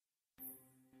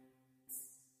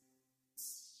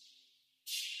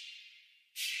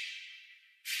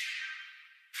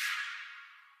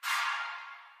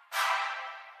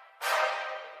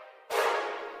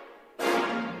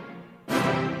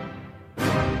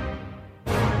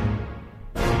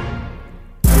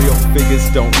figures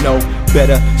don't know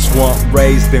better. Swamp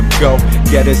raise them go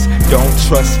getters, don't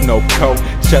trust no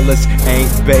Coachellas,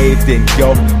 ain't bathed in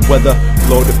yo weather.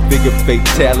 Flow the figure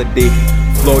fatality,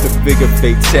 flow the figure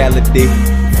fatality,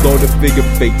 flow the figure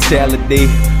fatality.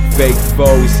 Fake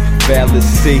foes,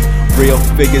 fallacy, real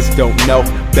figures don't know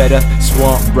better.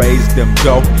 Swamp raise them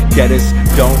go getters,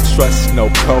 don't trust no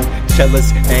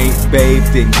Coachellas, ain't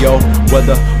bathed in yo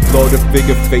weather. Flow the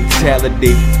figure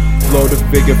fatality, flow the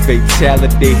figure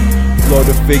fatality, flow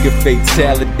the figure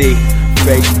fatality.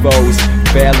 Fake foes,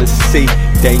 fallacy,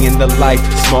 day in the life,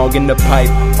 smog in the pipe,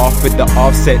 off at the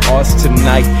offset, ours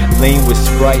tonight. Lean with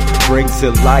Sprite, brings to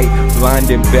light,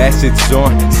 blinding bastards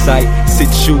on sight.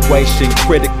 Situation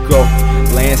critical,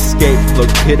 landscape look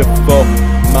pitiful.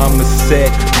 Mama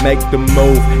said, make the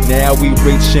move, now we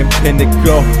reaching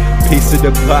pinnacle. Piece of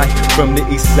the pie from the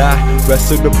east side,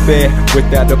 wrestle the bear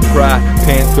without a pride.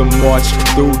 Panther march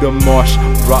through the marsh,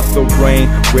 drop the rain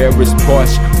where it's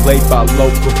parched. Played by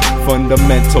local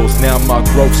fundamentals, now my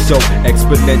growth so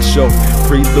exponential.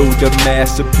 Prelude to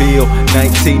mass appeal,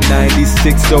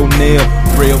 1996 O'Neal.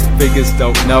 Real figures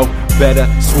don't know better,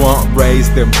 swamp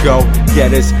raise them go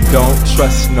getters, don't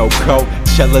trust no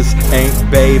Coachellas, ain't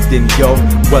bathed in yo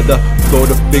weather. Flow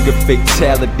the figure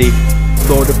fatality,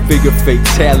 flow the figure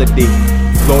fatality,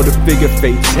 flow the figure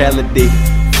fatality.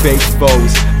 Fake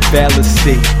foes,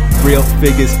 fallacy, real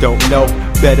figures don't know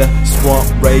better. Swamp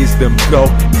raise them go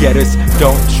getters,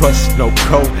 don't trust no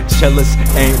Coachellas,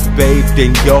 ain't bathed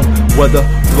in yo weather.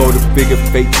 Flow the figure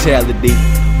fatality,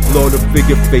 flow the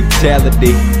figure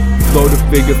fatality, flow the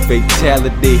figure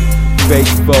fatality. Fake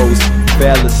foes,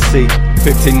 fallacy.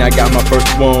 15 I got my first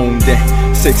wound,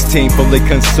 16 fully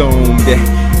consumed,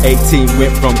 18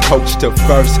 went from coach to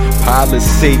first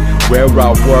policy. Where I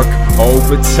work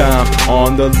overtime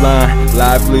on the line,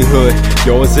 livelihood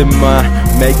yours and mine,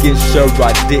 making sure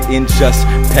I didn't just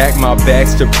pack my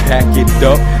bags to pack it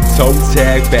up. Toe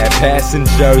tag, bad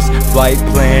passengers, flight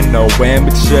plan, no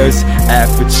amateurs.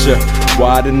 Aperture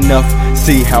wide enough,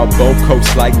 see how both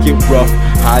coasts like it rough.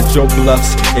 Hydro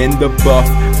bluffs in the buff,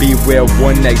 beware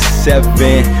 187.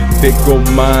 Fickle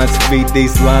minds feed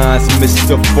these lines,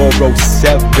 Mr.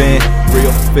 407.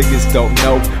 Real figures don't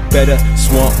know better,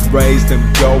 swamp raise them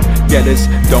go getters,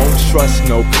 don't trust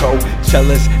no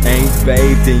Coachellas, ain't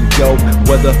bathed in yo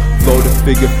weather. Flow the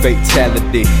figure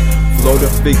fatality, flow the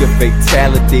figure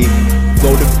fatality,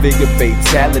 flow the figure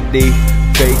fatality.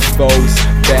 Fake foes,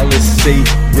 fallacy,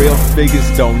 real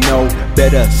figures don't know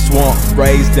better. Swamp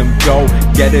raise them go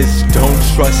getters, don't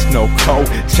trust no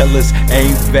Coachellas,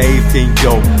 ain't bathed in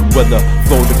yo weather.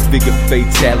 Flow the figure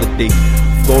fatality,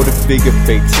 flow the figure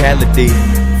fatality,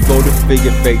 flow the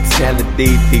figure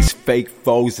fatality. These fake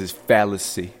foes is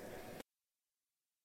fallacy.